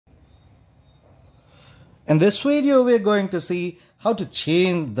In this video, we're going to see how to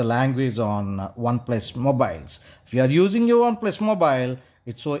change the language on OnePlus mobiles. If you are using your OnePlus mobile,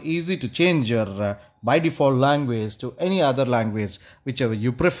 it's so easy to change your by default language to any other language, whichever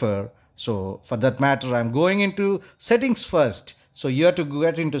you prefer. So for that matter, I'm going into settings first. So you have to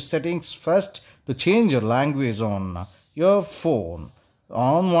get into settings first to change your language on your phone,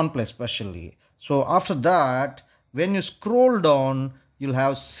 on OnePlus especially. So after that, when you scroll down, you'll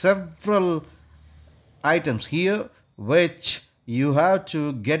have several items here which you have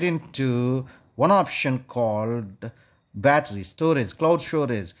to get into one option called battery, storage, cloud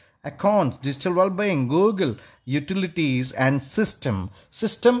storage, accounts, digital well-being, Google, utilities, and system.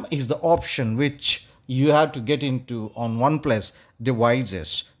 System is the option which you have to get into on OnePlus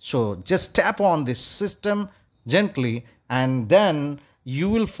devices. So just tap on this system gently, and then you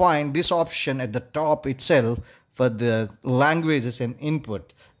will find this option at the top itself for the languages and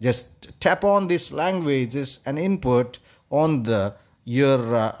input. Just tap on these languages and input on your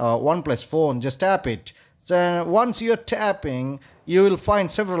OnePlus phone. Just tap it. So once you're tapping, you will find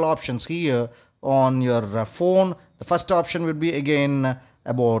several options here on your phone. The first option will be again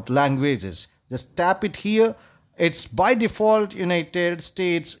about languages. Just tap it here. It's by default United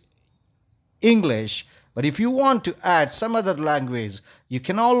States English, but if you want to add some other language, you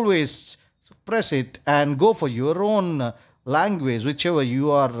can always press it and go for your own language, whichever you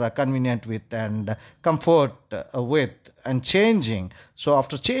are convenient with and comfort with, and changing. So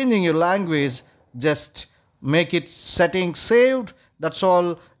after changing your language, just make it setting saved. That's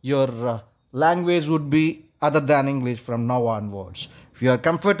all. Your language would be other than English from now onwards. If you are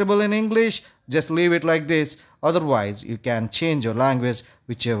comfortable in English, just leave it like this. Otherwise, you can change your language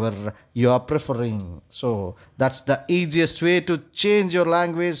whichever you are preferring. So that's the easiest way to change your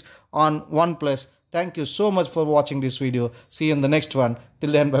language on OnePlus. Thank you so much for watching this video. See you in the next one.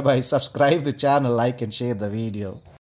 Till then, bye bye. Subscribe the channel, like and share the video.